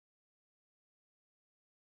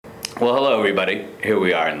Well, hello everybody. Here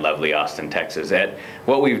we are in lovely Austin, Texas at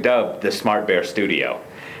what we've dubbed the Smart Bear Studio.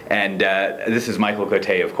 And this is Michael Cote,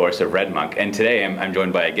 of course, of Red Monk. And today I'm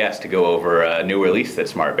joined by a guest to go over a new release that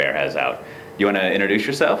Smart Bear has out. You want to introduce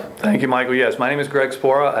yourself? Thank you, Michael. Yes, my name is Greg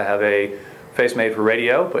Spora. I have a face made for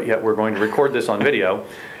radio, but yet we're going to record this on video.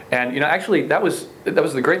 And actually, that was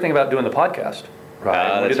the great thing about doing the podcast.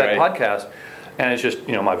 Right? We did that podcast. And it's just,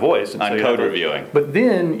 my voice. And on so code reviewing. But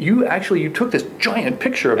then you took this giant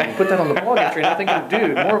picture of me and put that on the blog entry, and I'm thinking,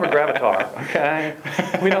 dude, more of a gravatar, okay?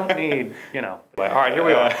 We don't need, All right, here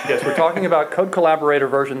we are. Yes, we're talking about Code Collaborator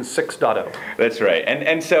version 6.0. That's right.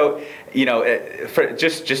 And so,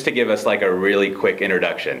 just to give us like a really quick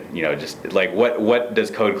introduction, just like what does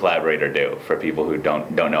Code Collaborator do for people who don't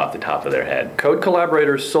know off the top of their head? Code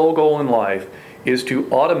Collaborator's sole goal in life is to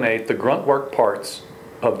automate the grunt work parts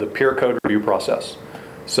of the peer code review process.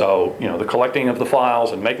 So, the collecting of the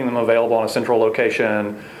files and making them available on a central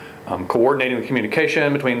location, coordinating the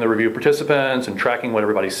communication between the review participants and tracking what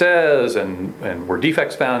everybody says and where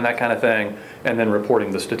defects found, that kind of thing, and then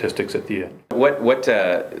reporting the statistics at the end.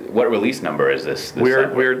 What release number is this?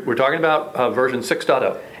 We're talking about version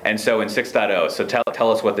 6.0. And so in 6.0, so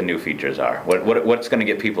tell us what the new features are. What's going to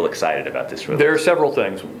get people excited about this release? There are several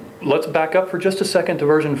things. Let's back up for just a second to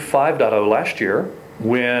version 5.0 last year,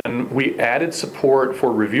 when we added support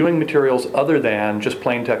for reviewing materials other than just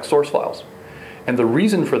plain text source files. And the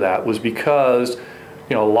reason for that was because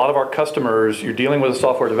a lot of our customers, you're dealing with a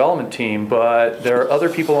software development team, but there are other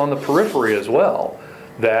people on the periphery as well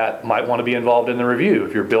that might want to be involved in the review.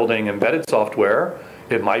 If you're building embedded software,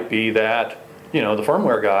 it might be that the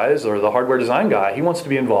firmware guys or the hardware design guy, he wants to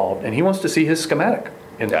be involved and he wants to see his schematic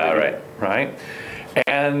in the review, right?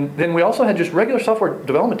 And then we also had just regular software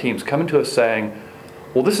development teams coming to us saying,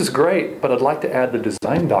 well, this is great, but I'd like to add the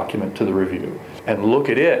design document to the review and look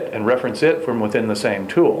at it and reference it from within the same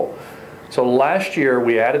tool. So last year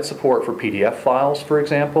we added support for PDF files, for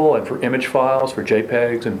example, and for image files, for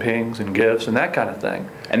JPEGs and PNGs and GIFs and that kind of thing.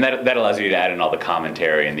 And that allows you to add in all the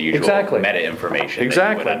commentary and the usual meta information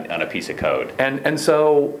that you would on a piece of code. And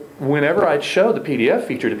so whenever I'd show the PDF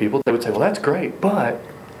feature to people, they would say, well, that's great, but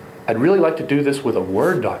I'd really like to do this with a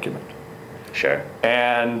Word document. Sure.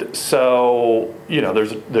 And so,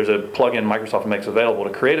 there's a plugin Microsoft makes available to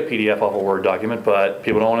create a PDF off a Word document, but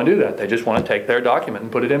people don't want to do that. They just want to take their document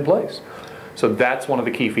and put it in place. So that's one of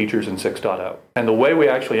the key features in 6.0. And the way we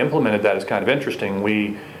actually implemented that is kind of interesting.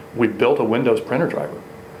 We built a Windows printer driver.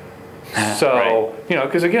 So,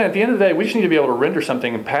 because again, at the end of the day, we just need to be able to render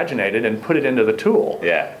something paginated and put it into the tool.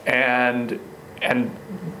 Yeah. And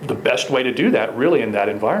the best way to do that really in that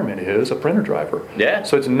environment is a printer driver. Yeah.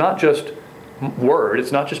 So it's not just Word,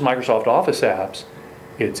 it's not just Microsoft Office apps,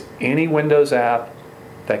 it's any Windows app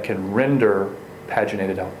that can render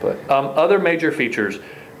paginated output. Other major features,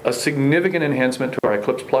 a significant enhancement to our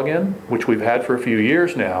Eclipse plugin, which we've had for a few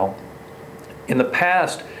years now. In the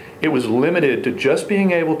past, it was limited to just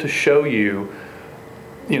being able to show you,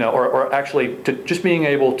 or actually to just being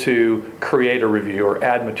able to create a review or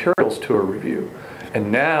add materials to a review.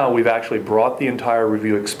 And now we've actually brought the entire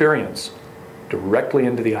review experience directly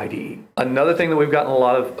into the IDE. Another thing that we've gotten a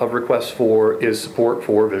lot of requests for is support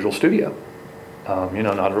for Visual Studio.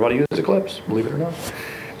 Not everybody uses Eclipse, believe it or not.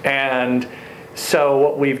 And so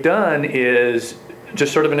what we've done is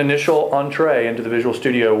just sort of an initial entree into the Visual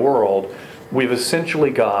Studio world. We've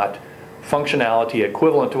essentially got functionality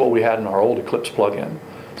equivalent to what we had in our old Eclipse plugin.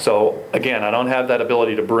 So again, I don't have that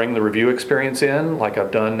ability to bring the review experience in like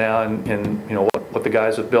I've done now in what the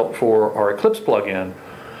guys have built for our Eclipse plugin,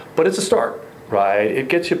 but it's a start. Right? It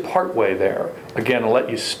gets you partway there. Again, it'll let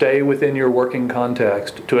you stay within your working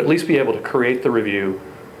context to at least be able to create the review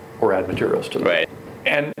or add materials to them. Right.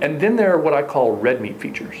 And then there are what I call red meat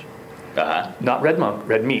features. Uh-huh. Not red monk,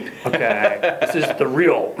 red meat. Okay. This is the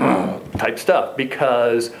real type stuff,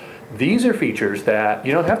 because these are features that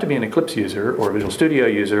you don't have to be an Eclipse user or a Visual Studio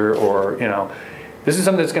user or, this is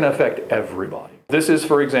something that's going to affect everybody. This is,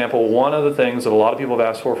 for example, one of the things that a lot of people have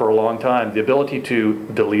asked for a long time, the ability to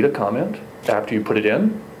delete a comment after you put it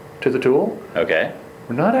in to the tool. Okay.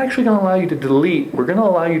 We're not actually going to allow you to delete, we're going to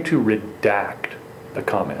allow you to redact the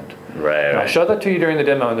comment. Right. I showed that to you during the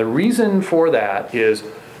demo, and the reason for that is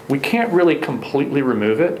we can't really completely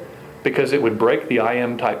remove it because it would break the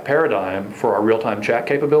IM type paradigm for our real-time chat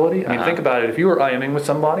capability. I mean, think about it. If you were IMing with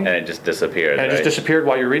somebody and it just disappeared, and it just disappeared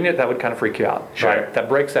while you're reading it, that would kind of freak you out. Sure. Right? That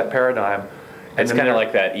breaks that paradigm. It's kind of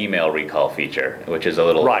like that email recall feature, which is a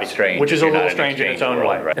little strange. Which is a little strange in its own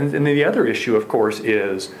way. Right. And then the other issue, of course,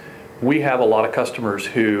 is we have a lot of customers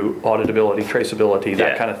who auditability, traceability,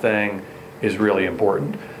 that kind of thing is really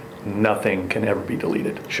important. nothing can ever be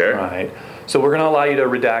deleted. Sure. Right? So we're going to allow you to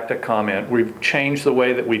redact a comment. We've changed the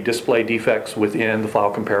way that we display defects within the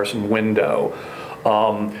file comparison window.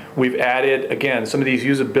 We've added, again, some of these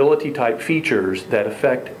usability type features that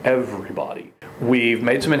affect everybody. We've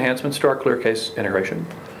made some enhancements to our ClearCase integration.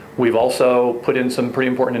 We've also put in some pretty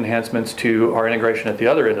important enhancements to our integration at the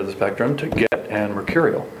other end of the spectrum to Git and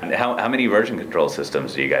Mercurial. How many version control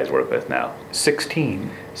systems do you guys work with now?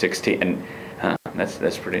 16. 16. And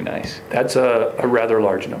that's pretty nice. That's a rather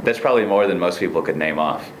large number. That's probably more than most people could name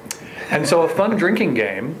off. And so a fun drinking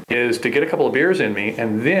game is to get a couple of beers in me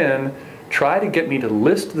and then try to get me to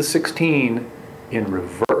list the 16 in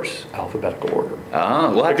reverse alphabetical order.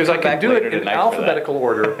 Oh, well, because I can do it in alphabetical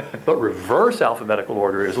order, but reverse alphabetical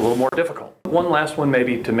order is a little more difficult. One last one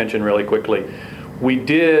maybe to mention really quickly. We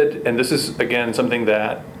did, and this is again something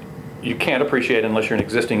that you can't appreciate unless you're an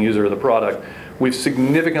existing user of the product, we've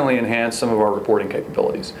significantly enhanced some of our reporting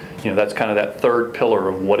capabilities. You know, that's kind of that third pillar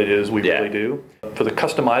of what it is we really do. For the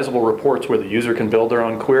customizable reports where the user can build their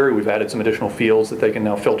own query, we've added some additional fields that they can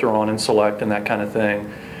now filter on and select and that kind of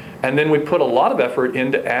thing. And then we put a lot of effort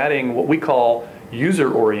into adding what we call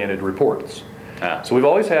user-oriented reports. So we've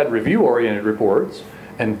always had review-oriented reports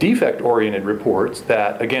and defect-oriented reports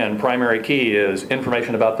that, again, primary key is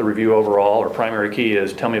information about the review overall, or primary key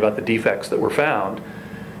is tell me about the defects that were found.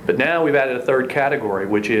 But now we've added a third category,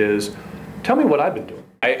 which is tell me what I've been doing.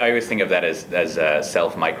 I always think of that as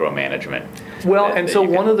self-micromanagement. Well, and so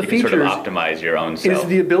one of the features sort of optimize your own self. Is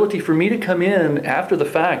the ability for me to come in after the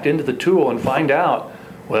fact into the tool and find out,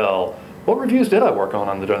 well, what reviews did I work on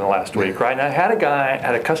during the last week, right? And I had a guy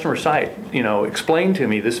at a customer site, you know, explain to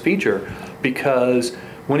me this feature because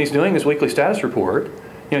when he's doing his weekly status report,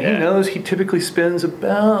 you know, he knows he typically spends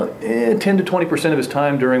about 10 to 20% of his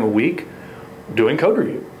time during a week doing code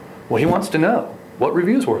review. Well, he wants to know what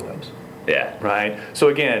reviews were those. Yeah. Right. So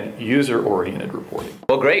again, user-oriented reporting.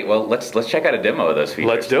 Well, great. Well, let's check out a demo of those features.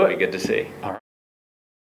 Let's do it. It'll be good to see. All right.